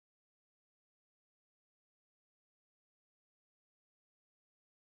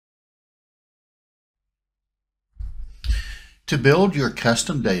To build your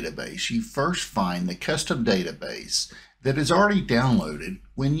custom database, you first find the custom database that is already downloaded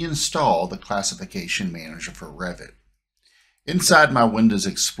when you install the Classification Manager for Revit. Inside my Windows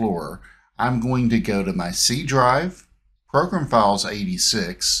Explorer, I'm going to go to my C drive, Program Files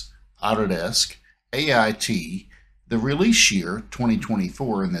 86, Autodesk, AIT, the release year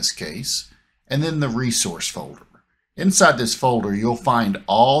 2024 in this case, and then the resource folder. Inside this folder, you'll find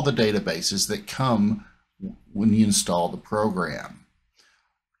all the databases that come when you install the program.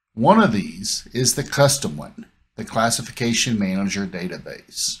 One of these is the custom one, the Classification Manager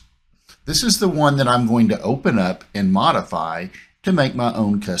database. This is the one that I'm going to open up and modify to make my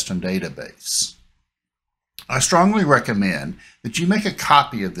own custom database. I strongly recommend that you make a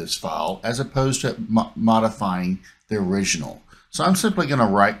copy of this file as opposed to modifying the original. So I'm simply going to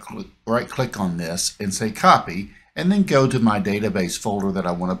right click on this and say copy, and then go to my database folder that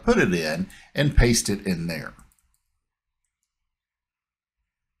I want to put it in and paste it in there.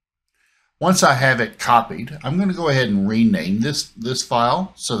 Once I have it copied, I'm going to go ahead and rename this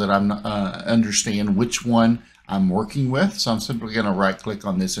file so that I understand which one I'm working with. So I'm simply going to right click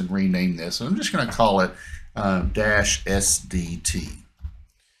on this and rename this. And I'm just going to call it -SDT.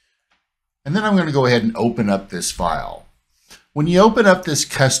 And then I'm going to go ahead and open up this file. When you open up this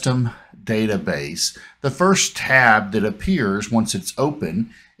custom database, the first tab that appears once it's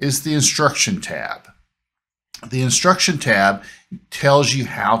open is the Instruction tab. The Instruction tab tells you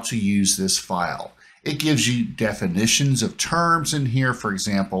how to use this file. It gives you definitions of terms in here. For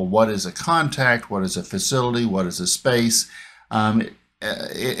example, what is a contact, what is a facility, what is a space, and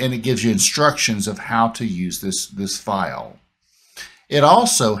it gives you instructions of how to use this file. It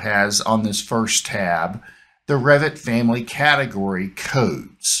also has on this first tab the Revit family category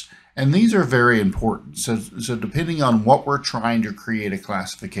codes. And these are very important. So depending on what we're trying to create a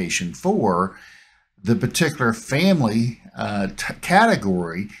classification for, the particular family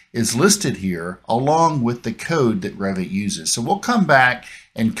category is listed here along with the code that Revit uses. So we'll come back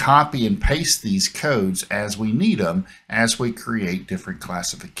and copy and paste these codes as we need them as we create different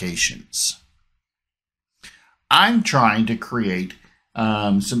classifications. I'm trying to create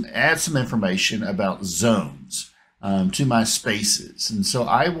add some information about zones to my spaces. And so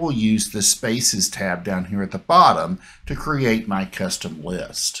I will use the Spaces tab down here at the bottom to create my custom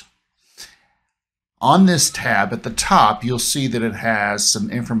list. On this tab at the top, you'll see that it has some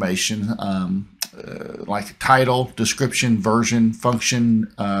information like title, description, version,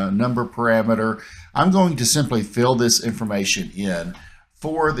 function, number parameter. I'm going to simply fill this information in.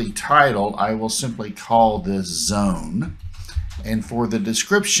 For the title, I will simply call this zone. And for the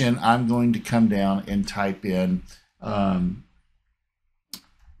description, I'm going to come down and type in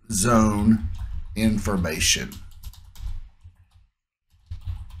zone information.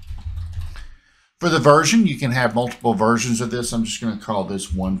 For the version, you can have multiple versions of this. I'm just going to call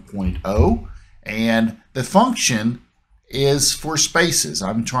this 1.0. And the function is for spaces.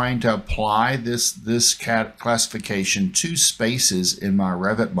 I'm trying to apply this classification to spaces in my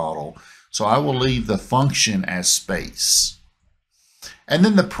Revit model. So I will leave the function as space. And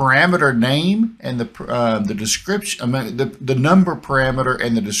then the parameter name and the description, the number parameter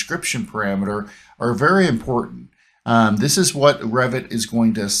and the description parameter are very important. This is what Revit is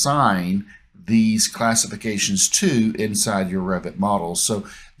going to assign these classifications to inside your Revit model. So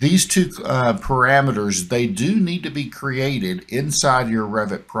these two parameters, they do need to be created inside your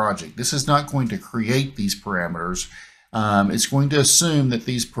Revit project. This is not going to create these parameters. It's going to assume that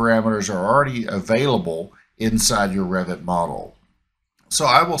these parameters are already available inside your Revit model. So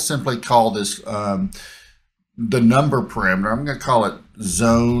I will simply call this the number parameter. I'm going to call it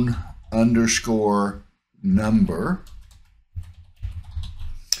zone underscore number.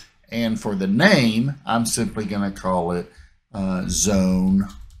 And for the name, I'm simply going to call it zone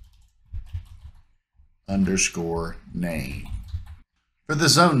underscore name. For the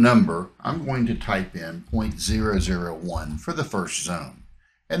zone number, I'm going to type in 0.001 for the first zone.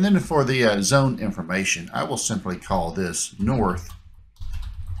 And then for the zone information, I will simply call this north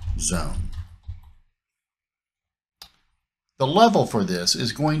zone. The level for this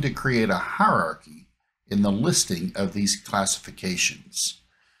is going to create a hierarchy in the listing of these classifications.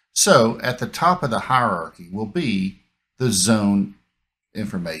 So at the top of the hierarchy will be the zone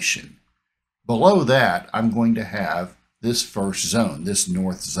information. Below that, I'm going to have this first zone, this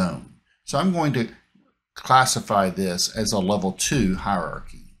north zone. So I'm going to classify this as a level 2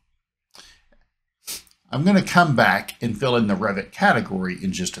 hierarchy. I'm going to come back and fill in the Revit category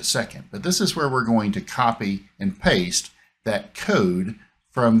in just a second, but this is where we're going to copy and paste that code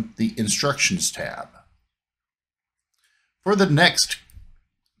from the Instructions tab. For the next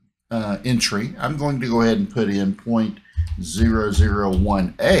entry, I'm going to go ahead and put in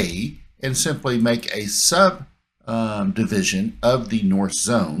 001A and simply make a subdivision of the north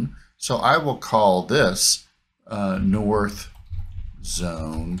zone. So I will call this North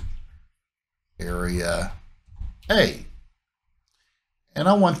Zone Area A. And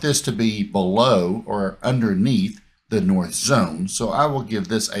I want this to be below or underneath the north zone, so I will give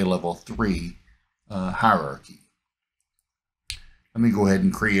this a level 3 hierarchy. Let me go ahead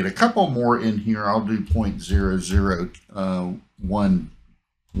and create a couple more in here. I'll do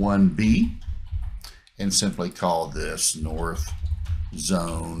 0.0011B and simply call this North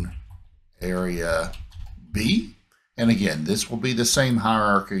Zone Area B. And again, this will be the same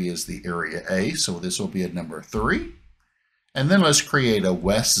hierarchy as the Area A, so this will be a number 3. And then let's create a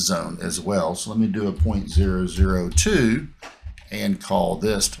West Zone as well. So let me do a 0.002 and call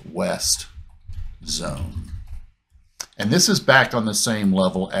this West Zone. And this is back on the same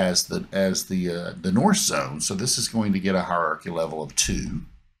level as the North Zone, so this is going to get a hierarchy level of 2.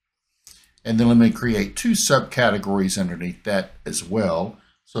 And then let me create 2 subcategories underneath that as well.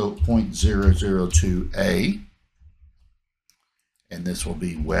 So 0.002A, and this will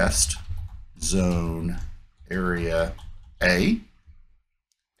be West Zone Area A.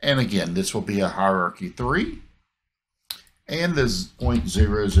 And again, this will be a hierarchy 3. And this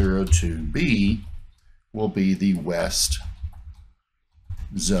 0.002B will be the West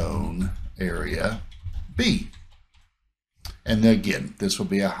Zone Area B. And again, this will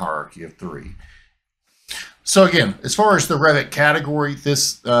be a hierarchy of 3. So again, as far as the Revit category,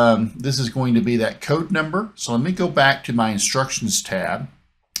 this is going to be that code number. So let me go back to my instructions tab,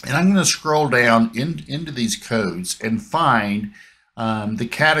 and I'm going to scroll down into these codes and find the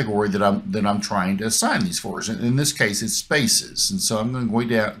category that I'm trying to assign these for. In this case, it's spaces. And so I'm going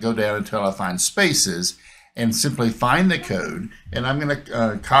to go down until I find spaces and simply find the code. And I'm going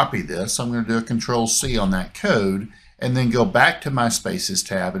to copy this. I'm going to do a Control-C on that code, and then go back to my Spaces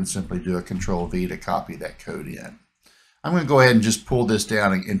tab and simply do a Control-V to copy that code in. I'm going to go ahead and just pull this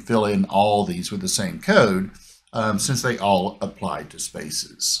down and fill in all these with the same code since they all apply to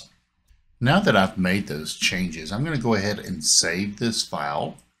spaces. Now that I've made those changes, I'm going to go ahead and save this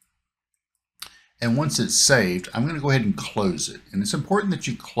file. And once it's saved, I'm going to go ahead and close it. And it's important that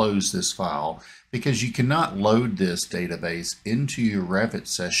you close this file because you cannot load this database into your Revit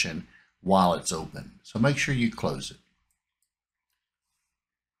session while it's open. So make sure you close it.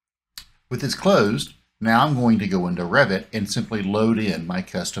 With this closed, now I'm going to go into Revit and simply load in my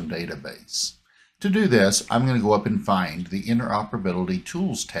custom database. To do this, I'm going to go up and find the Interoperability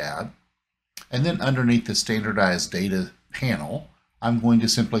Tools tab, and then underneath the Standardized Data panel, I'm going to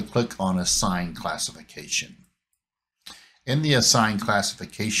simply click on Assign Classification. In the Assign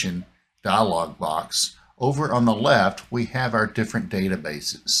Classification dialog box, over on the left, we have our different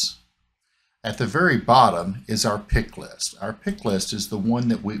databases. At the very bottom is our pick list. Our pick list is the one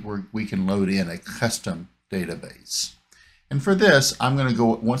that we can load in a custom database. And for this, I'm going to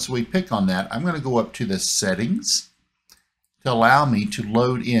go, once we pick on that, I'm going to go up to the settings to allow me to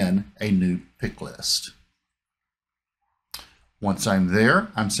load in a new pick list. Once I'm there,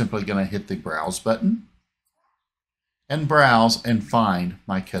 I'm simply going to hit the Browse button and browse and find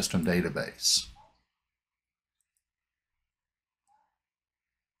my custom database.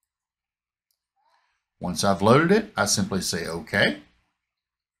 Once I've loaded it, I simply say OK.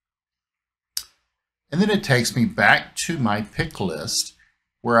 And then it takes me back to my pick list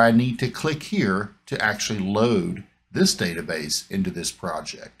where I need to click here to actually load this database into this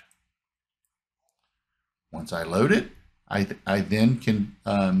project. Once I load it, I then can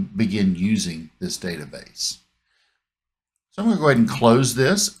begin using this database. So I'm going to go ahead and close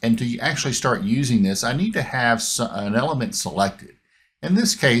this, and to actually start using this, I need to have an element selected. In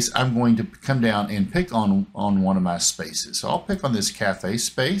this case, I'm going to come down and pick on one of my spaces. So I'll pick on this cafe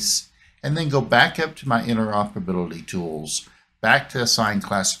space and then go back up to my interoperability tools, back to assign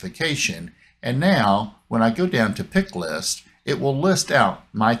classification. And now when I go down to pick list, it will list out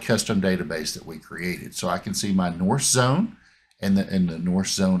my custom database that we created. So I can see my north zone and the north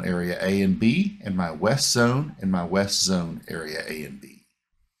zone area A and B, and my west zone and my west zone area A and B.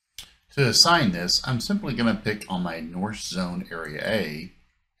 To assign this, I'm simply going to pick on my North Zone Area A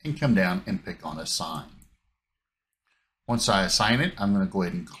and come down and pick on Assign. Once I assign it, I'm going to go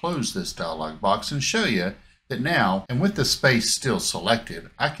ahead and close this dialog box and show you that now, and with the space still selected,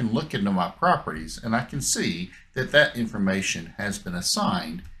 I can look into my properties and I can see that that information has been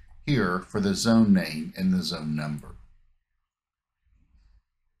assigned here for the zone name and the zone number.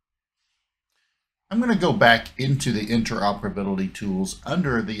 I'm going to go back into the interoperability tools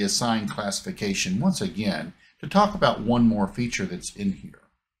under the assign classification once again to talk about one more feature that's in here.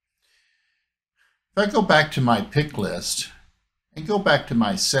 If I go back to my pick list and go back to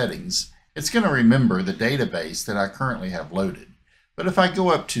my settings, it's going to remember the database that I currently have loaded. But if I go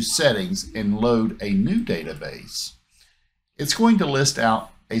up to settings and load a new database, it's going to list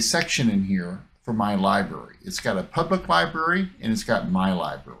out a section in here for my library. It's got a public library and it's got my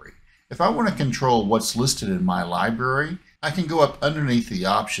library. If I want to control what's listed in my library, I can go up underneath the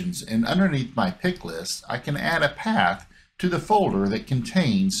options, and underneath my pick list, I can add a path to the folder that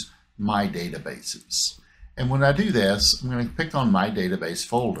contains my databases. And when I do this, I'm going to pick on my database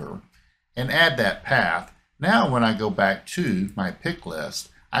folder and add that path. Now when I go back to my pick list,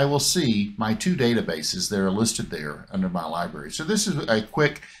 I will see my two databases that are listed there under my library. So this is a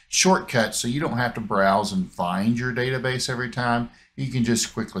quick shortcut so you don't have to browse and find your database every time. You can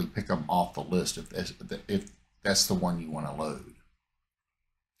just quickly pick them off the list if that's the one you want to load.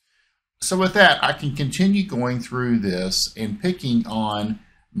 So with that, I can continue going through this and picking on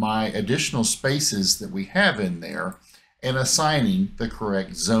my additional spaces that we have in there and assigning the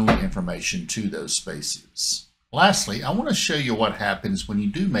correct zone information to those spaces. Lastly, I want to show you what happens when you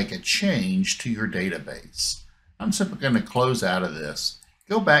do make a change to your database. I'm simply going to close out of this,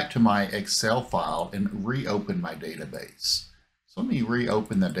 go back to my Excel file and reopen my database. So let me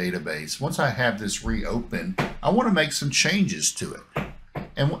reopen the database. Once I have this reopened, I want to make some changes to it.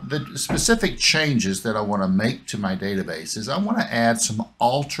 And the specific changes that I want to make to my database is I want to add some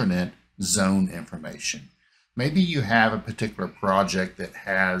alternate zone information. Maybe you have a particular project that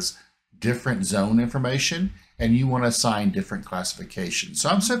has different zone information and you want to assign different classifications. So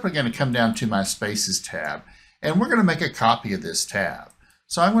I'm simply going to come down to my Spaces tab and we're going to make a copy of this tab.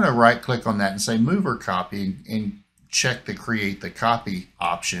 So I'm going to right click on that and say Move or Copy and check the Create the Copy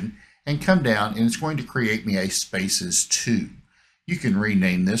option and come down, and it's going to create me a Spaces 2. You can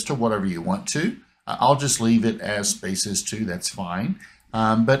rename this to whatever you want to. I'll just leave it as Spaces 2, that's fine.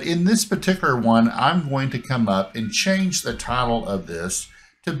 But in this particular one, I'm going to come up and change the title of this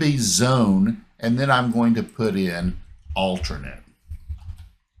to be Zone, and then I'm going to put in Alternate.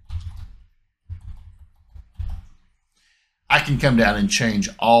 I can come down and change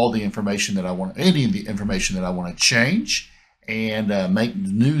all the information that I want, any of the information that I want to change, and make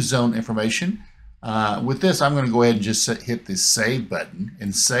new zone information. With this, I'm going to go ahead and just hit the Save button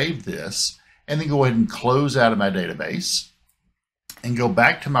and save this, and then go ahead and close out of my database and go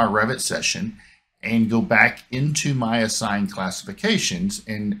back to my Revit session and go back into my assigned classifications.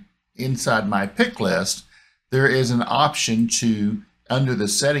 And inside my pick list, there is an option to, under the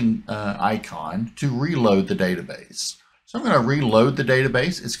setting icon, to reload the database. So I'm going to reload the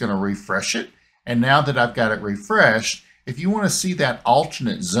database. It's going to refresh it. And now that I've got it refreshed, if you want to see that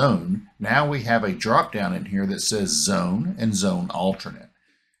alternate zone, now we have a drop down in here that says Zone and Zone Alternate.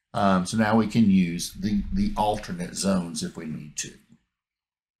 So now we can use the alternate zones if we need to.